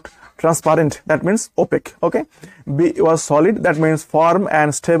 Not transparent. That means opaque. Okay. B was solid. That means firm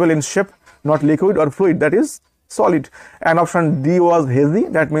and stable in shape, not liquid or fluid, that is solid. And option D was hazy,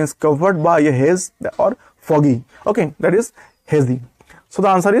 that means covered by a haze or foggy. Okay, that is hazy. So the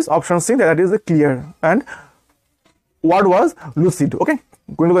answer is option C, that is clear. And word was lucid. Okay,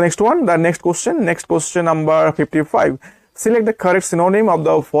 going to the next one, the next question number 55. Select the correct synonym of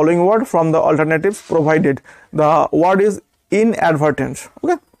the following word from the alternatives provided. The word is inadvertent.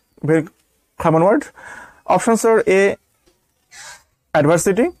 Okay, very common word. Options are A,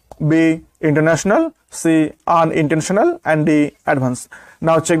 adversity, B, international, C, unintentional, and D, advance.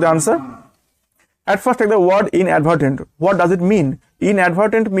 Now check the answer. At first, take the word inadvertent. What does it mean?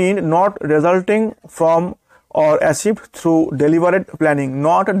 Inadvertent mean not resulting from or achieved through deliberate planning,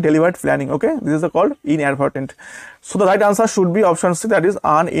 not deliberate planning. Okay, this is called inadvertent. So the right answer should be option C, that is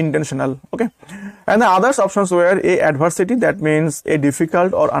unintentional. Okay, and the other options were A, adversity, that means a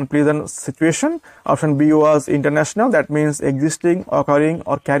difficult or unpleasant situation. Option B was international, that means existing, occurring,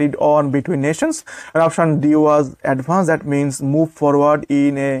 or carried on between nations. And option D was advance, that means move forward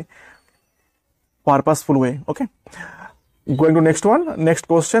in a purposeful way. Okay, going to next one, next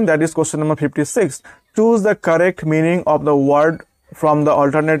question, that is question number 56. Choose the correct meaning of the word from the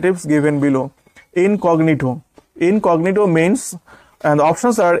alternatives given below. Incognito. Incognito means, and the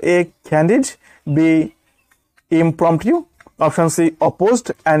options are A, candid, B, impromptu, option C,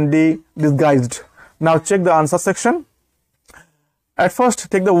 opposed, and D, disguised. Now check the answer section. At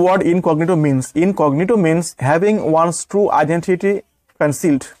first, take the word incognito means. Incognito means having one's true identity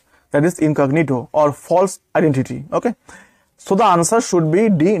concealed. That is incognito, or false identity. Okay. So the answer should be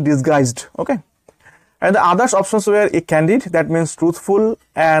D, disguised. Okay. And the other options were A, candid, that means truthful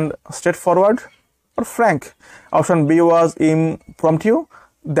and straightforward or frank. Option B was impromptu,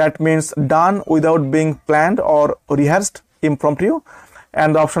 that means done without being planned or rehearsed, impromptu.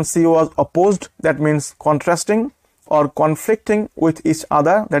 And option C was opposed, that means contrasting or conflicting with each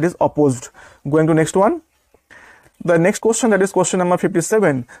other, that is opposed. Going to next one. The next question, that is question number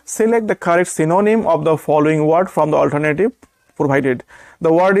 57. Select the correct synonym of the following word from the alternative provided.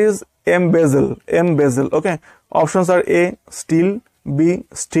 The word is embezzle. Embezzle. Okay. Options are A, steal, B,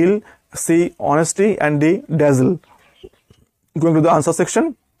 steal, C, honesty, and D, dazzle. Going to the answer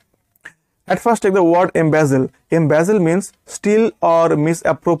section. At first, take the word embezzle. Embezzle means steal or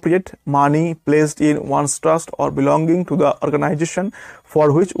misappropriate money placed in one's trust or belonging to the organization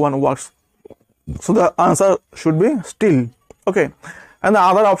for which one works. So the answer should be steal. Okay. And the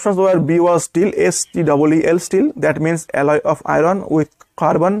other options were B was steel, S-T-E-E-L, steel. That means alloy of iron with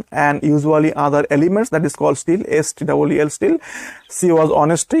carbon and usually other elements. That is called steel, S-T-E-E-L, steel. C was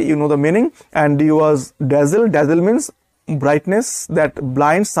honesty, you know the meaning. And D was dazzle. Dazzle means brightness that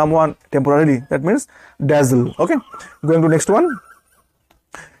blinds someone temporarily. That means dazzle. Okay. Going to next one.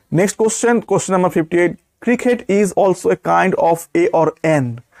 Next question, question number 58. Cricket is also a kind of A or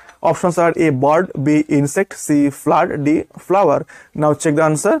N. Options are A, bird, B, insect, C, flood, D, flower. Now check the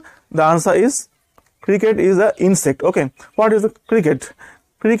answer. The answer is cricket is an insect. Okay. What is the cricket?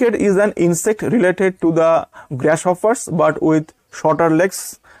 Cricket is an insect related to the grasshoppers but with shorter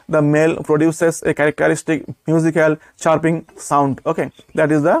legs. The male produces a characteristic musical chirping sound. Okay.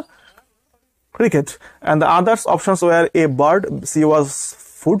 That is the cricket. And the other options were A, bird, C was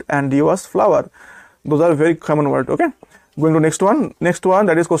food, and D was flower. Those are very common words. Okay. Going to next one. Next one,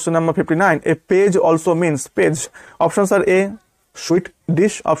 that is question number 59. A page also means page. Options are A, sweet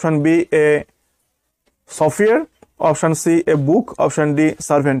dish. Option B, a software. Option C, a book. Option D,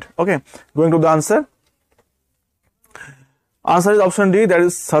 servant. Okay. Going to the answer. Answer is option D, that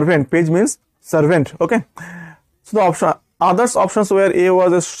is servant. Page means servant. Okay. So the others options were A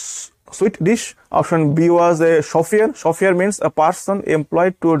was a sweet dish. Option B was a chauffeur. Chauffeur means a person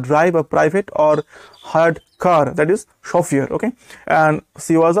employed to drive a private or hired car. That is chauffeur. Okay. And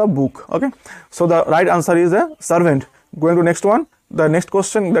C was a book. Okay. So the right answer is a servant. Going to next one. The next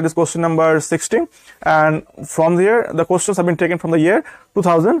question, that is question number 60. And from there, the questions have been taken from the year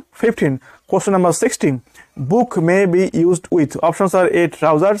 2015. Question number 16. Book may be used with. Options are A,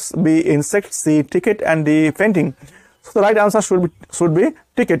 trousers, B, insect, C, ticket, and D, painting. So the right answer should be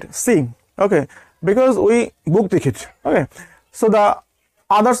ticket, C. Okay. Because we book ticket. Okay. So the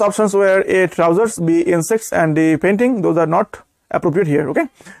others options were A, trousers, B, insects, and D, painting. Those are not appropriate here. Okay.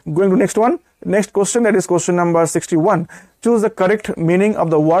 Going to next one. Next question, that is question number 61. Choose the correct meaning of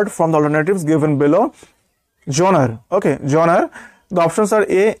the word from the alternatives given below. Genre. Okay. Genre. The options are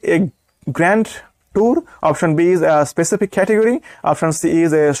A grand tour. Option B is a specific category. Option C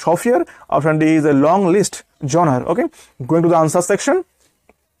is a chauffeur. Option D is a long list. Genre. Okay. Going to the answer section.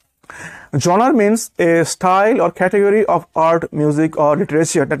 Genre means a style or category of art, music, or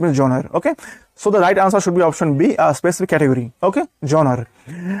literature. That means genre. Okay. So the right answer should be option B, a specific category. Okay. Genre.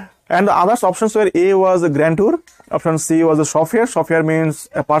 And the other options were A was a grand tour. Option C was a chauffeur. Chauffeur means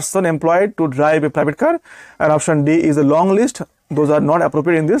a person employed to drive a private car. And option D is a long list. Those are not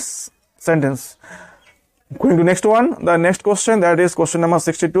appropriate in this sentence. Going to next one. The next question, that is question number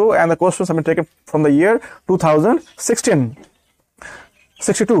 62. And the questions have been taken from the year 2016.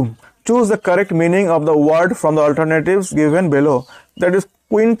 62. Choose the correct meaning of the word from the alternatives given below. That is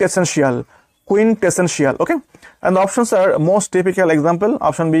quintessential. Quintessential. Okay. And the options are most typical example.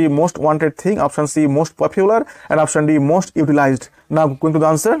 Option B, most wanted thing. Option C, most popular. And option D, most utilized. Now going to the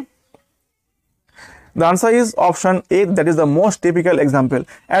answer. The answer is option A, that is the most typical example.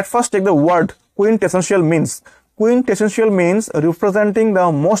 At first, take the word quintessential means. Quintessential means representing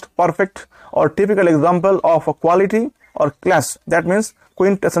the most perfect or typical example of a quality or class. That means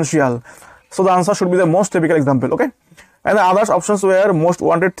quintessential. So the answer should be the most typical example. Okay. And the other options were most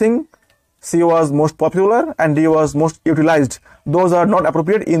wanted thing, C was most popular, and D was most utilized. Those are not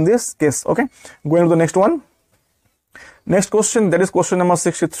appropriate in this case. Okay. Going to the next one. Next question, that is question number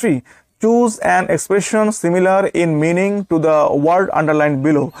 63. Choose an expression similar in meaning to the word underlined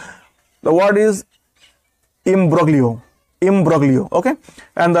below. The word is imbroglio. Imbroglio. Okay.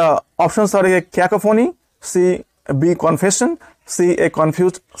 And the options are A, cacophony, C, B, confession, C, a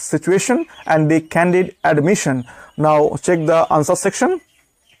confused situation, and D, candid admission. Now check the answer section.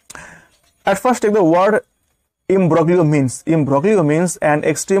 At first, take the word imbroglio means. Imbroglio means an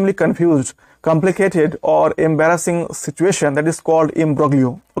extremely confused, complicated, or embarrassing situation. That is called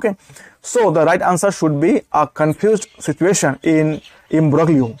imbroglio. Okay. So the right answer should be a confused situation in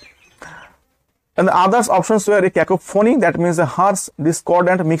imbroglio. And the other options were a cacophony, that means a harsh,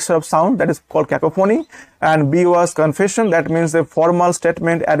 discordant mixture of sound, that is called cacophony. And B was confession, that means a formal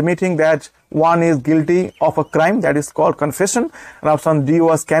statement admitting that one is guilty of a crime, that is called confession. And option D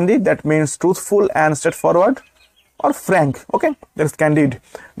was candid, that means truthful and straightforward or frank. Okay, that is candid.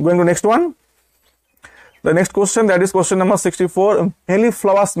 Going to next one. The next question, that is question number 64.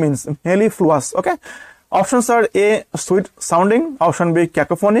 Mellifluous means mellifluous. Okay. Options are A, sweet sounding. Option B,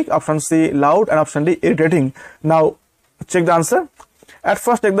 cacophonic. Option C, loud. And option D, irritating. Now check the answer. At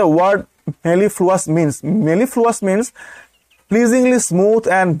first, take the word mellifluous means. Mellifluous means pleasingly smooth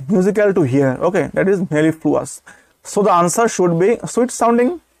and musical to hear. Okay, that is mellifluous. So the answer should be sweet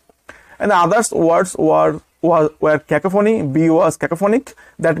sounding. And the other words were cacophony. B was cacophonic.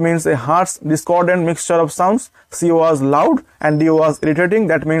 That means a harsh, discordant mixture of sounds. C was loud. And D was irritating.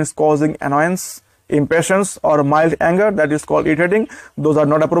 That means causing annoyance, impatience, or mild anger. That is called irritating. Those are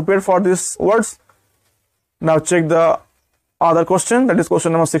not appropriate for these words. Now check the other question. That is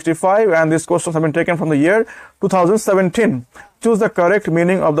question number 65. And these questions have been taken from the year 2017. Choose the correct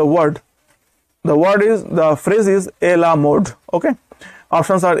meaning of the word. The phrase is a la mode. Okay.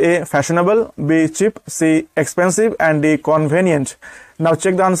 Options are A, fashionable, B, cheap, C, expensive, and D, convenient. Now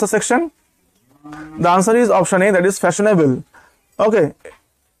check the answer section. The answer is option A, that is fashionable. Okay.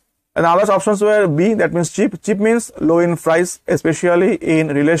 And the other options were B, that means cheap. Cheap means low in price, especially in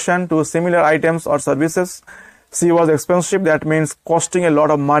relation to similar items or services. C was expensive, that means costing a lot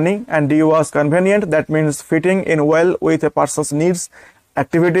of money. And D was convenient, that means fitting in well with a person's needs,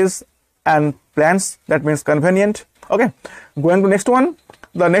 activities, and plans. That means convenient. Okay, going to next one.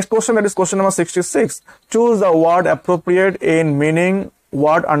 The next question, that is question number 66. Choose the word appropriate in meaning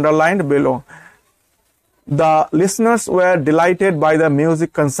word underlined below. The listeners were delighted by the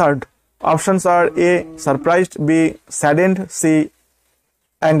music concert. Options are A, surprised, B, saddened, C,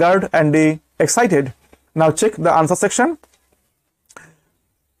 angered, and D, excited. Now check the answer section.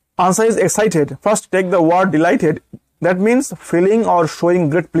 Answer is excited. First take the word delighted. That means feeling or showing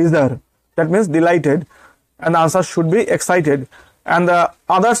great pleasure. That means delighted. And the answer should be excited. And the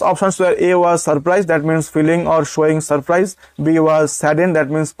other options were A was surprised, that means feeling or showing surprise. B was saddened, that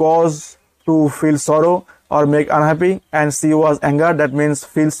means cause to feel sorrow or make unhappy. And C was anger, that means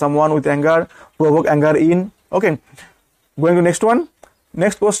feel someone with anger, provoke anger in. Okay, going to next one.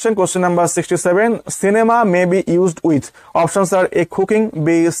 Next question, question number 67. Cinema may be used with. Options are A, cooking,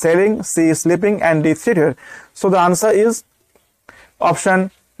 B, sailing, C, sleeping, and D, theater. So the answer is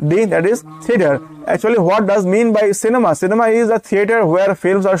option D, that is theater. Actually, what does mean by cinema? Cinema is a theater where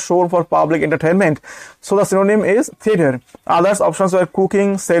films are shown for public entertainment. So the synonym is theater. Other options were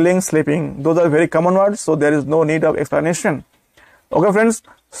cooking, sailing, sleeping. Those are very common words, so there is no need of explanation. Okay, friends.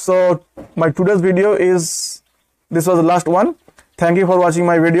 So my today's video is, this was the last one. Thank you for watching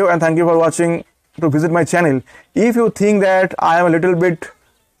my video and thank you for watching to visit my channel. If you think that I am a little bit,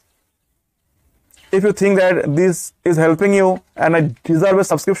 if you think that this is helping you and I deserve a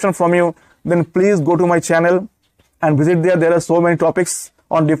subscription from you, then please go to my channel and visit there. There are so many topics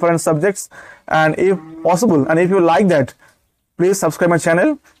on different subjects, and if possible and if you like that, please subscribe my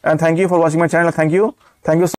channel. And thank you for watching my channel. Thank you.